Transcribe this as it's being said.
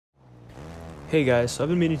Hey guys, so I've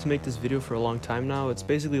been meaning to make this video for a long time now. It's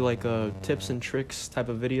basically like a tips and tricks type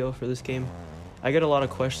of video for this game. I get a lot of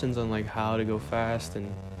questions on like how to go fast and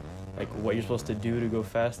like what you're supposed to do to go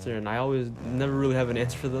faster, and I always never really have an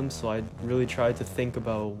answer for them, so I really try to think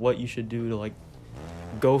about what you should do to like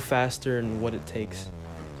go faster and what it takes.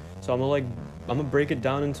 So I'm gonna break it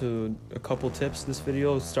down into a couple tips this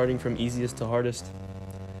video, starting from easiest to hardest.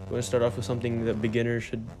 I'm gonna start off with something that beginners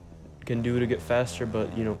can do to get faster,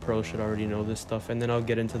 but you know, pros should already know this stuff, and then I'll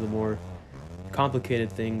get into the more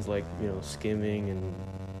complicated things like, you know, skimming and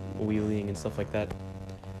wheeling and stuff like that.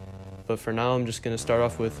 But for now, I'm just gonna start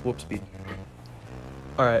off with whoop speed.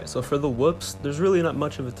 Alright, so for the whoops, there's really not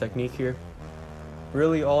much of a technique here.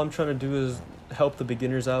 Really, all I'm trying to do is help the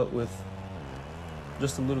beginners out with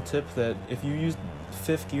just a little tip that if you use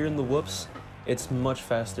 5th gear in the whoops, it's much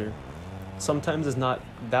faster. Sometimes it's not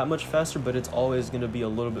that much faster, but it's always going to be a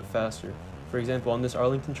little bit faster. For example, on this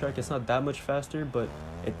Arlington track, it's not that much faster, but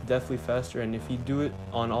it's definitely faster. And if you do it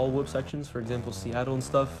on all whoop sections, for example, Seattle and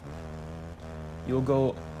stuff, you'll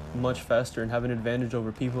go much faster and have an advantage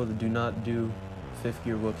over people that do not do 5th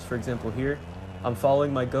gear whoops. For example, here, I'm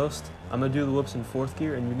following my ghost. I'm going to do the whoops in 4th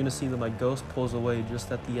gear, and you're going to see that my ghost pulls away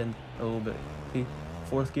just at the end a little bit. See?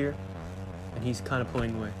 4th gear, and he's kind of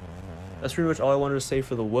pulling away. That's pretty much all I wanted to say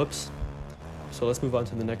for the whoops. So let's move on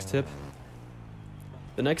to the next tip.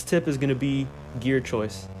 The next tip is going to be gear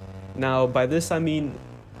choice. Now, by this I mean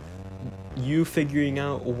you figuring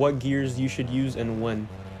out what gears you should use and when.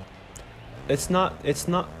 It's not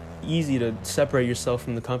easy to separate yourself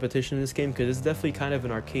from the competition in this game, because it's definitely kind of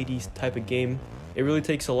an arcadey type of game. It really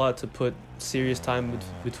takes a lot to put serious time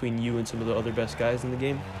between you and some of the other best guys in the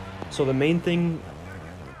game. So the main thing,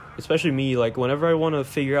 especially me, like whenever I want to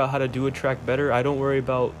figure out how to do a track better, I don't worry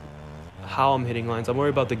about how I'm hitting lines. I'm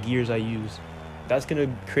worried about the gears I use. That's going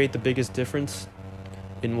to create the biggest difference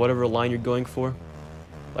in whatever line you're going for.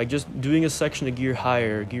 Like just doing a section of gear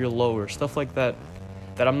higher, gear lower, stuff like that.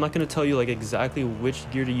 That I'm not going to tell you like exactly which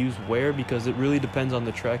gear to use where, because it really depends on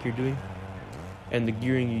the track you're doing and the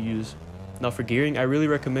gearing you use. Now for gearing, I really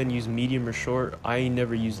recommend use medium or short. I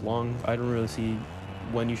never use long. I don't really see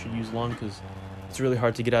when you should use long, because it's really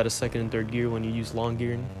hard to get out of 2nd and 3rd gear when you use long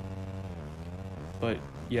gearing. But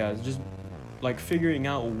yeah, it's just like figuring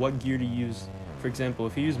out what gear to use. For example,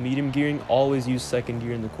 if you use medium gearing, always use 2nd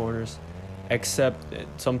gear in the corners, except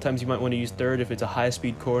sometimes you might want to use 3rd if it's a high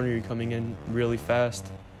speed corner, you're coming in really fast.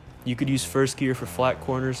 You could use 1st gear for flat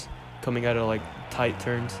corners, coming out of like tight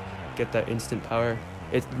turns, get that instant power.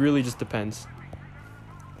 It really just depends.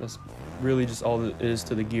 That's really just all it is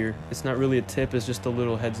to the gear. It's not really a tip, it's just a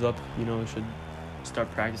little heads up, you know, you should start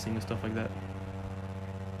practicing and stuff like that.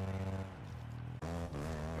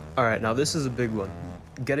 Alright, now this is a big one.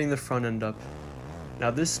 Getting the front end up.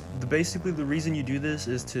 Now basically the reason you do this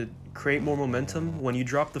is to create more momentum. When you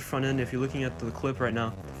drop the front end, if you're looking at the clip right now,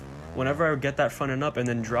 whenever I get that front end up and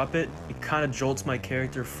then drop it, it kind of jolts my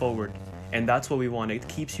character forward. And that's what we want. It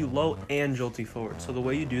keeps you low and jolts you forward. So the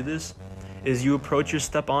way you do this is you approach your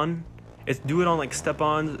step on. Do it on like step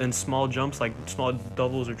ons and small jumps, like small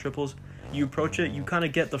doubles or triples. You approach it, you kind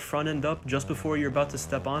of get the front end up just before you're about to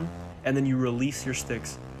step on, and then you release your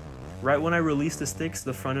sticks. Right when I release the sticks,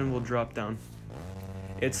 the front end will drop down.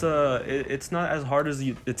 It's not as hard as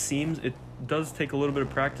it seems. It does take a little bit of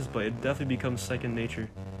practice, but it definitely becomes second nature,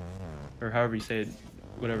 or however you say it,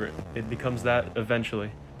 whatever. It becomes that eventually.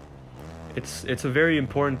 It's a very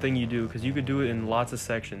important thing you do, because you could do it in lots of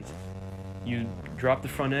sections. You drop the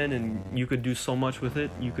front end and you could do so much with it.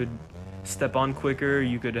 You could step on quicker.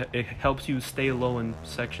 It helps you stay low in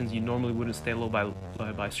sections you normally wouldn't stay low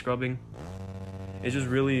by scrubbing. It's a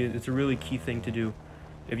really key thing to do.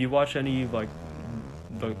 If you watch any like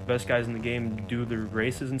the best guys in the game do their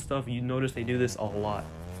races and stuff, you notice they do this a lot,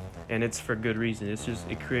 and it's for good reason. It's just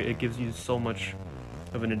it gives you so much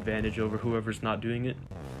of an advantage over whoever's not doing it.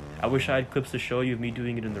 I wish I had clips to show you of me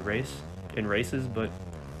doing it in races, but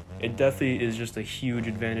it definitely is just a huge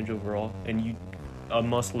advantage overall, and a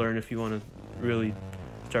must learn if you want to really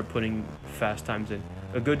start putting fast times in.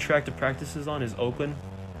 A good track to practice this on is Oakland.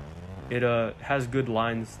 It has good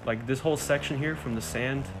lines, like this whole section here from the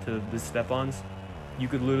sand to the step-ons. You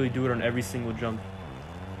could literally do it on every single jump,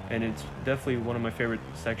 and it's definitely one of my favorite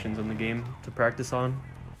sections in the game to practice on,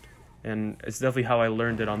 and it's definitely how I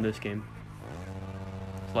learned it on this game.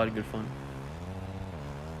 It's a lot of good fun.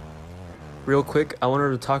 Real quick, I wanted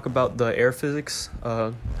to talk about the air physics,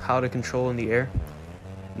 how to control in the air.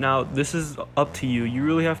 Now, this is up to you. You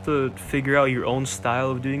really have to figure out your own style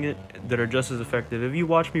of doing it that are just as effective. If you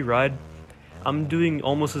watch me ride, I'm doing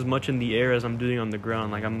almost as much in the air as I'm doing on the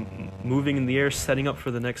ground. Like I'm moving in the air, setting up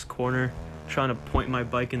for the next corner, trying to point my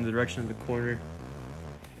bike in the direction of the corner.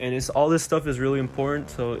 And it's all this stuff is really important,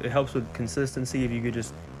 so it helps with consistency if you could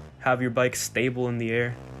just have your bike stable in the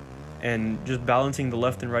air and just balancing the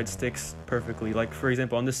left and right sticks perfectly. Like for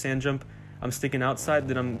example, on this sand jump, I'm sticking outside,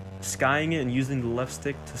 then I'm skying it and using the left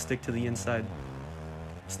stick to stick to the inside.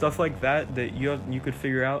 Stuff like that you could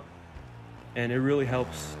figure out, and it really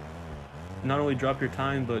helps not only drop your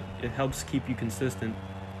time, but it helps keep you consistent.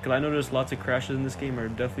 Because I noticed lots of crashes in this game are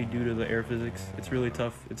definitely due to the air physics. It's really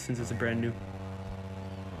tough since it's brand new.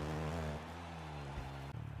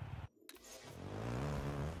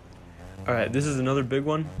 Alright, this is another big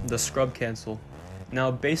one, the scrub cancel.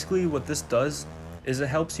 Now basically what this does is it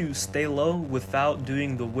helps you stay low without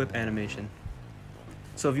doing the whip animation.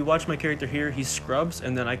 So if you watch my character here, he scrubs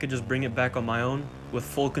and then I could just bring it back on my own with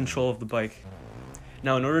full control of the bike.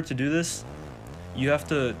 Now in order to do this, you have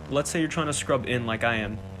to, let's say you're trying to scrub in like I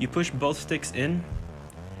am. You push both sticks in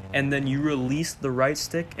and then you release the right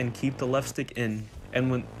stick and keep the left stick in.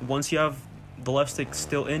 And once you have the left stick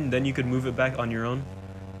still in, then you could move it back on your own.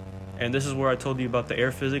 And this is where I told you about the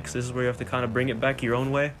air physics. This is where you have to kind of bring it back your own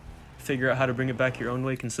way. Figure out how to bring it back your own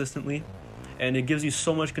way consistently. And it gives you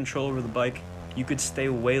so much control over the bike. You could stay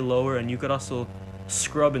way lower, and you could also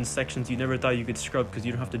scrub in sections you never thought you could scrub because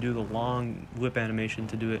you don't have to do the long whip animation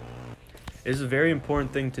to do it. It's a very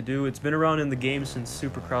important thing to do. It's been around in the game since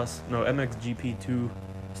MXGP2,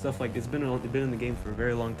 stuff like it's been in the game for a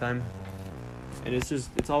very long time. And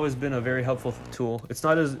it's always been a very helpful tool. It's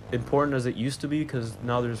not as important as it used to be because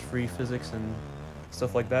now there's free physics and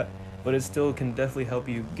stuff like that, but it still can definitely help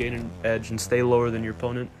you gain an edge and stay lower than your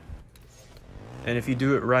opponent. And if you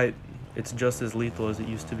do it right, it's just as lethal as it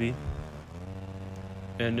used to be.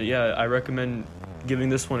 And yeah, I recommend giving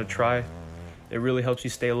this one a try. It really helps you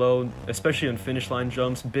stay low, especially on finish line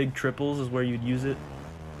jumps. Big triples is where you'd use it.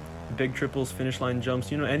 Big triples, finish line jumps,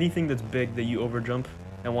 you know, anything that's big that you over jump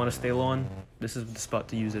and want to stay low on, this is the spot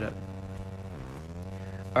to use it at.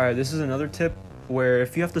 Alright, this is another tip where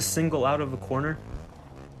if you have to single out of a corner,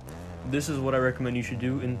 this is what I recommend you should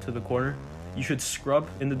do into the corner. You should scrub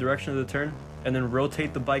in the direction of the turn and then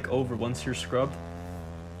rotate the bike over once you're scrubbed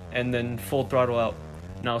and then full throttle out.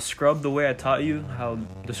 Now scrub the way I taught you, how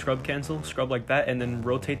the scrub cancel, scrub like that and then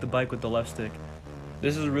rotate the bike with the left stick.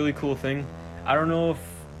 This is a really cool thing. I don't know if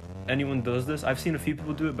anyone does this. I've seen a few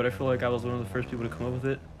people do it, but I feel like I was one of the first people to come up with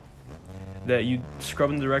it. That you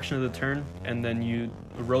scrub in the direction of the turn and then you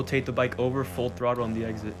rotate the bike over full throttle on the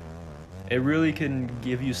exit. It really can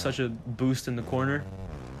give you such a boost in the corner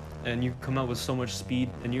and you come out with so much speed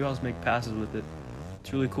and you also make passes with it.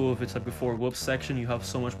 It's really cool if it's like before whoops section, you have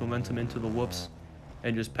so much momentum into the whoops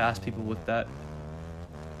and just pass people with that.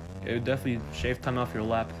 It would definitely shave time off your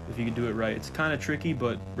lap if you could do it right. It's kind of tricky,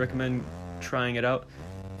 but recommend trying it out.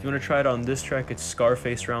 If you want to try it on this track, it's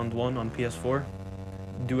Scarface Round 1 on PS4.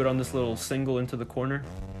 Do it on this little single into the corner.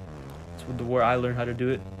 It's where I learned how to do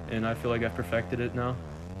it, and I feel like I've perfected it now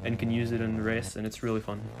and can use it in the race, and it's really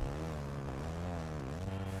fun.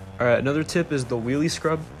 Alright, another tip is the wheelie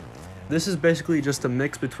scrub. This is basically just a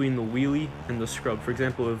mix between the wheelie and the scrub. For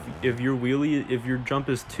example, if your jump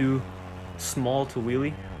is too small to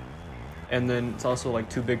wheelie, and then it's also like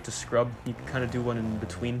too big to scrub, you can kind of do one in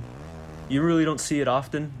between. You really don't see it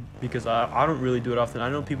often because I don't really do it often. I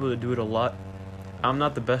know people that do it a lot. I'm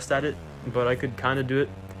not the best at it, but I could kind of do it.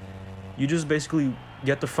 You just basically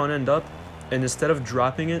get the front end up, and instead of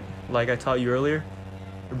dropping it like I taught you earlier,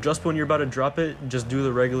 just when you're about to drop it, just do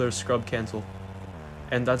the regular scrub cancel.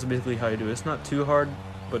 And that's basically how you do it. It's not too hard,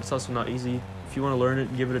 but it's also not easy. If you want to learn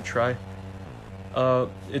it, give it a try.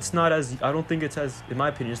 It's not as, I don't think it's as, in my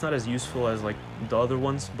opinion, it's not as useful as like the other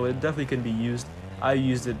ones, but it definitely can be used. I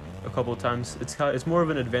used it a couple of times. It's more of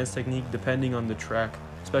an advanced technique depending on the track,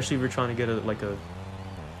 especially if you're trying to get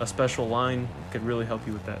a special line. It could really help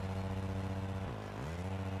you with that.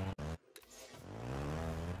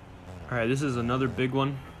 Alright, this is another big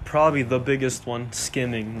one, probably the biggest one,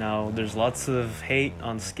 skimming. Now there's lots of hate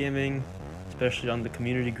on skimming, especially on the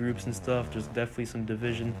community groups and stuff. There's definitely some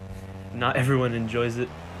division. Not everyone enjoys it,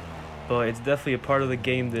 but it's definitely a part of the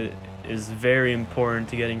game that is very important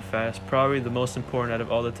to getting fast. Probably the most important out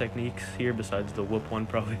of all the techniques here, besides the whoop one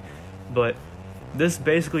probably. But this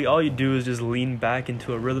basically, all you do is just lean back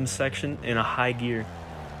into a rhythm section in a high gear.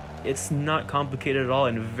 It's not complicated at all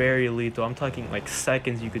and very lethal. I'm talking like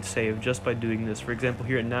seconds you could save just by doing this. For example,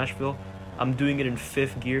 here at Nashville, I'm doing it in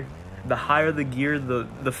 5th gear. The higher the gear,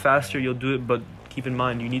 the faster you'll do it, but keep in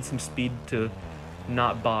mind, you need some speed to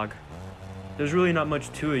not bog. There's really not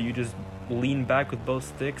much to it. You just lean back with both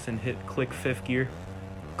sticks and click 5th gear.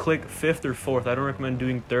 Click 5th or 4th. I don't recommend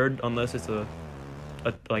doing 3rd unless it's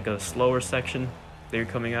like a slower section. they're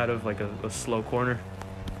coming out of like a slow corner.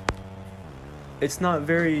 It's not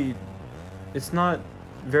very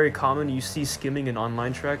common. You see skimming in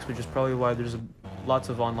online tracks, which is probably why there's lots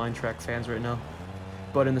of online track fans right now.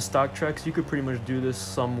 But in the stock tracks, you could pretty much do this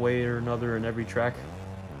some way or another in every track,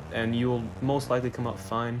 and you'll most likely come out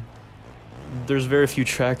fine. There's very few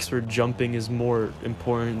tracks where jumping is more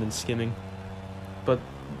important than skimming. But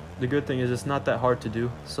the good thing is it's not that hard to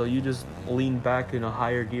do. So you just lean back in a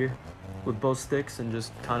higher gear with both sticks and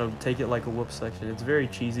just kind of take it like a whoop section. It's very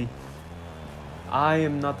cheesy. I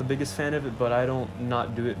am not the biggest fan of it, but I don't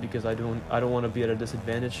not do it because I don't want to be at a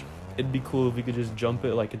disadvantage. It'd be cool if we could just jump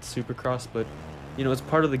it like it's Supercross, but you know, it's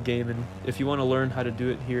part of the game, and if you want to learn how to do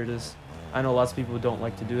it, here it is. I know lots of people don't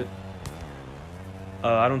like to do it.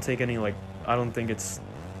 I don't think it's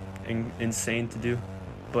insane to do,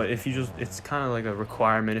 but if you just, it's kind of like a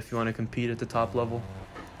requirement if you want to compete at the top level.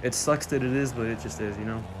 It sucks that it is, but it just is, you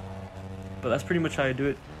know. But that's pretty much how I do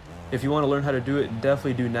it. If you want to learn how to do it,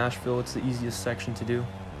 definitely do Nashville. It's the easiest section to do.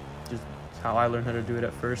 Just how I learned how to do it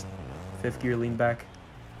at first. 5th gear, lean back.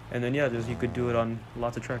 And then yeah, just you could do it on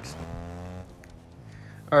lots of tracks.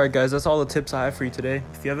 Alright guys, that's all the tips I have for you today.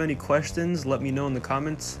 If you have any questions, let me know in the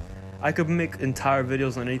comments. I could make entire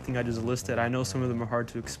videos on anything I just listed. I know some of them are hard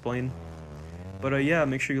to explain. But yeah,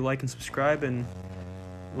 make sure you like and subscribe, and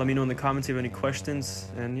let me know in the comments if you have any questions.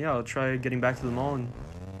 And yeah, I'll try getting back to them all, and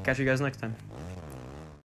catch you guys next time.